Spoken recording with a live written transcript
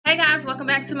Hey guys, welcome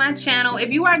back to my channel. If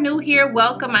you are new here,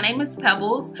 welcome. My name is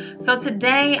Pebbles. So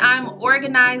today I'm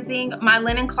organizing my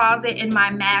linen closet in my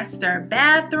master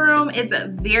bathroom. It's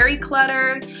very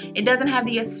cluttered. It doesn't have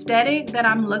the aesthetic that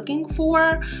I'm looking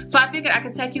for. So I figured I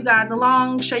could take you guys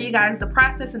along, show you guys the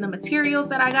process and the materials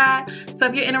that I got. So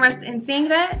if you're interested in seeing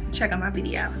that, check out my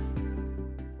video.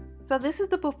 So this is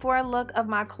the before look of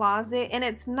my closet, and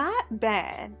it's not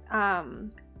bad.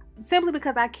 Simply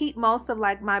because I keep most of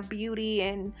like my beauty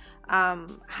and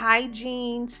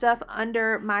hygiene stuff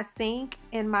under my sink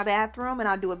in my bathroom, and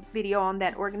I'll do a video on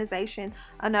that organization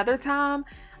another time.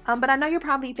 But I know you're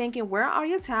probably thinking, where are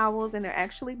your towels? And they're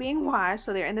actually being washed,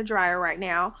 so they're in the dryer right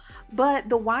now. But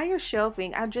the wire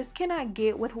shelving, I just cannot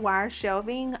get with wire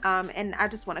shelving, and I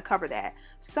just want to cover that.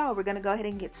 So we're gonna go ahead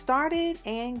and get started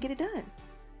and get it done.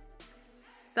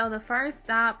 So the first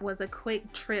stop was a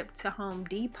quick trip to Home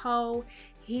Depot.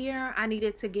 Here I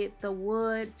needed to get the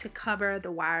wood to cover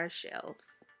the wire shelves.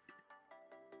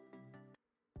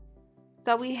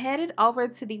 So we headed over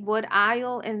to the wood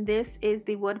aisle, and this is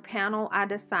the wood panel I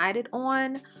decided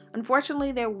on.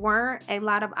 Unfortunately, there weren't a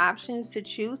lot of options to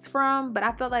choose from, but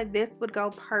I felt like this would go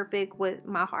perfect with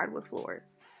my hardwood floors.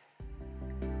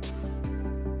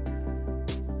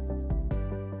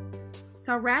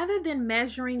 So rather than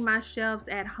measuring my shelves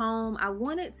at home, I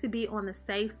wanted to be on the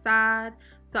safe side.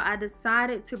 So I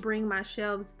decided to bring my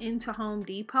shelves into Home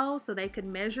Depot so they could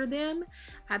measure them.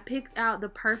 I picked out the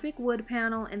perfect wood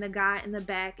panel, and the guy in the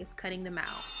back is cutting them out.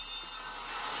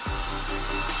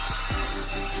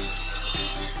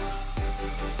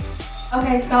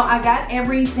 Okay, so I got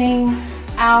everything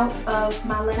out of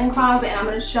my linen closet, and I'm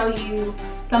going to show you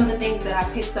some of the things that I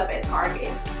picked up at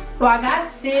Target. So I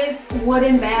got this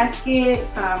wooden basket,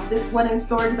 this wooden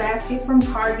storage basket from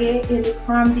Target. It is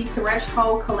from the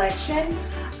Threshold collection.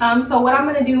 So what I'm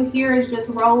gonna do here is just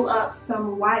roll up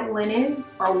some white linen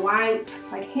or white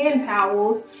like hand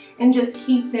towels and just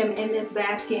keep them in this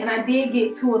basket. And I did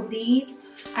get 2 of these.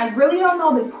 I really don't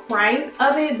know the price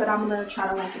of it, but I'm gonna try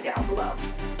to link it down below.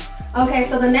 Okay,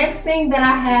 so the next thing that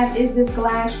I have is this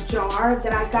glass jar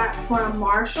that I got from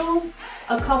Marshalls.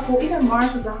 Either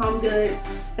Marshalls or Home Goods,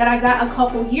 that I got a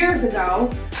couple years ago.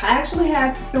 I actually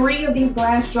have 3 of these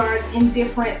glass jars in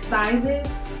different sizes.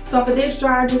 So for this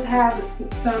jar, I just have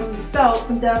some soap,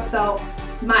 some Dove soap.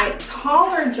 My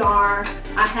taller jar,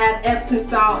 I have Epsom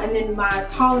salt, and then my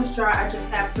tallest jar, I just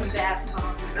have some bath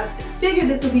bombs. I figured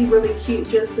this would be really cute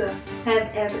just to have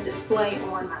as a display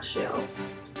on my shelves.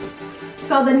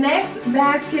 So the next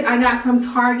basket I got from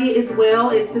Target as well.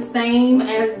 It's the same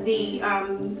as the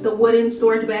wooden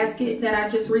storage basket that I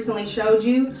just recently showed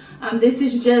you. This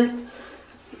is just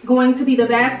going to be the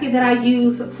basket that I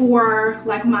use for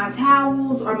like my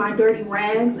towels or my dirty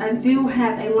rags. I do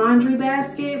have a laundry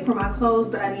basket for my clothes,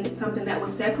 but I needed something that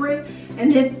was separate.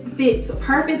 And this fits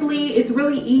perfectly. It's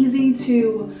really easy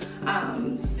to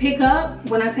pick up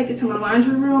when I take it to my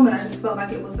laundry room, and I just felt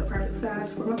like it was the perfect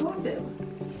size for my closet.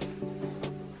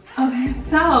 Okay,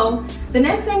 so the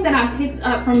next thing that I picked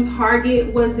up from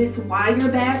Target was this wire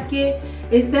basket.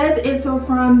 It says it's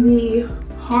from the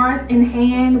Hearth and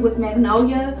Hand with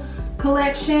Magnolia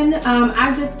collection.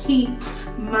 I just keep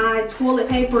my toilet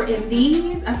paper in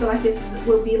these. I feel like this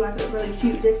would be like a really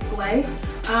cute display.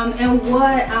 And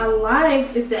what I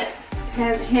like is that it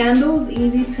has handles,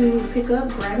 easy to pick up,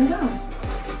 grab and go.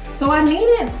 So I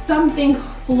needed something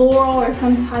floral or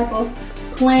some type of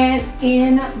plant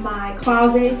in my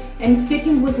closet, and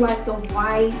sticking with like the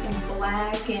white and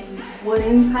black and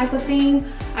wooden type of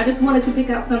thing, I just wanted to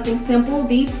pick out something simple.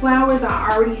 These flowers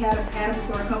I already had them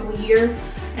for a couple of years,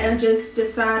 and I just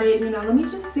decided, you know, let me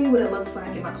just see what it looks like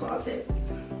in my closet.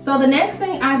 So the next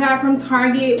thing I got from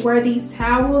Target were these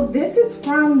towels. This is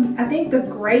from, I think, the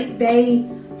Great Bay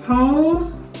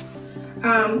Home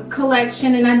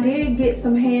collection, and I did get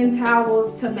some hand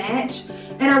towels to match.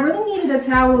 And I really needed a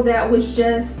towel that was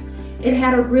just, it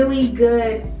had a really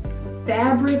good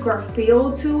fabric or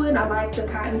feel to it. I like the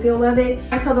cotton feel of it.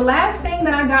 And so the last thing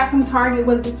that I got from Target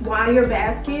was this wire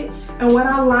basket. And what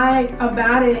I like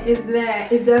about it is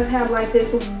that it does have like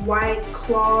this white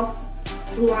cloth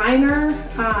liner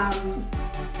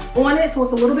on it. So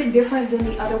it's a little bit different than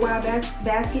the other wire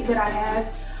basket that I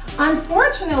have.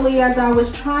 Unfortunately, as I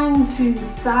was trying to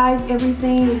size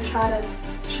everything and try to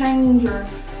change or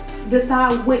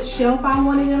decide which shelf I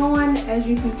wanted it on, as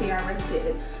you can see, I already did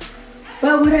it.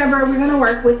 But whatever, we're gonna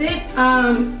work with it.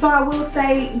 So I will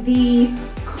say the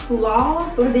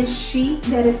cloth or this sheet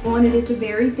that is on it is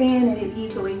very thin and it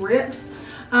easily rips.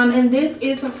 And this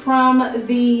is from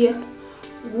the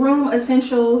Room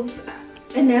Essentials,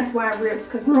 and that's why it rips,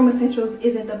 because Room Essentials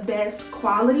isn't the best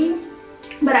quality.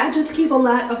 But I just keep a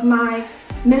lot of my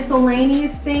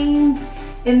miscellaneous things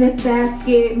in this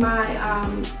basket.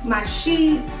 My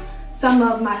sheets, some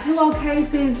of my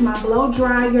pillowcases, my blow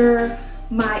dryer,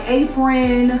 my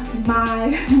apron, my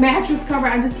mattress cover.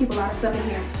 I just keep a lot of stuff in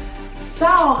here. So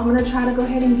I'm gonna try to go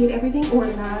ahead and get everything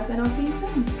organized, and I'll see you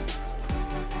soon.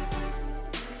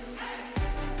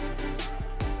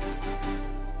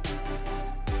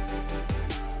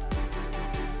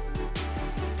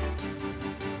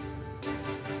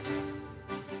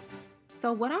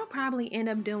 So what I'll probably end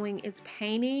up doing is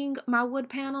painting my wood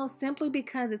panels, simply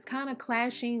because it's kind of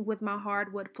clashing with my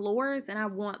hardwood floors and I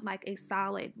want like a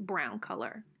solid brown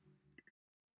color.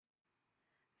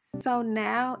 So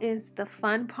now is the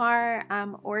fun part.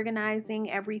 I'm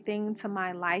organizing everything to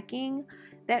my liking.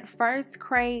 That first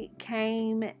crate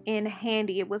came in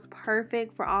handy. It was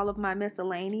perfect for all of my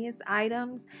miscellaneous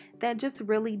items that just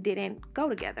really didn't go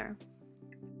together.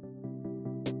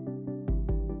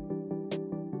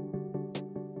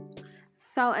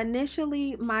 So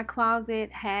initially my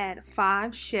closet had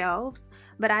 5 shelves,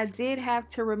 but I did have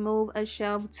to remove a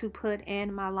shelf to put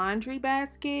in my laundry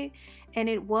basket, and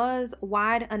it was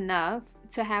wide enough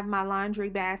to have my laundry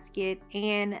basket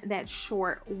and that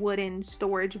short wooden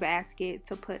storage basket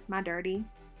to put my dirty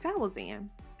towels in.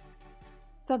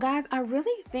 So guys, I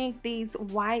really think these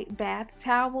white bath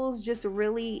towels just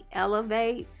really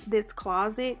elevates this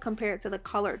closet compared to the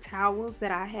colored towels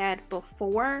that I had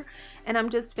before. And I'm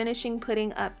just finishing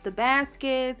putting up the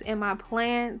baskets and my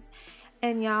plants.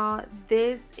 And y'all,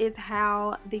 this is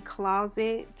how the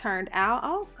closet turned out.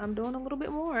 Oh, I'm doing a little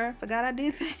bit more. Forgot I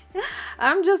did that.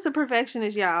 I'm just a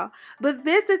perfectionist, y'all. But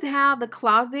this is how the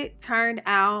closet turned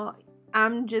out.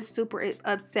 I'm just super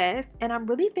obsessed, and I'm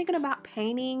really thinking about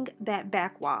painting that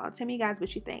back wall. Tell me, guys,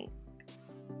 what you think.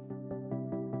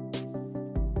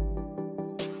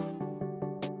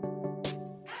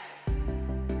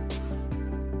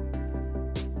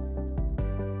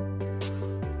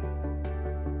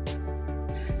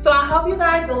 So I hope you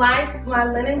guys liked my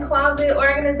linen closet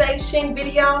organization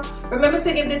video. Remember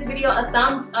to give this video a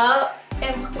thumbs up.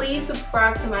 And please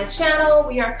subscribe to my channel.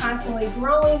 We are constantly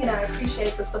growing and I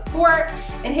appreciate the support.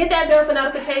 And hit that bell for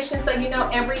notifications so you know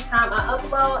every time I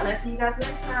upload. And I see you guys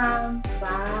next time.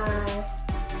 Bye.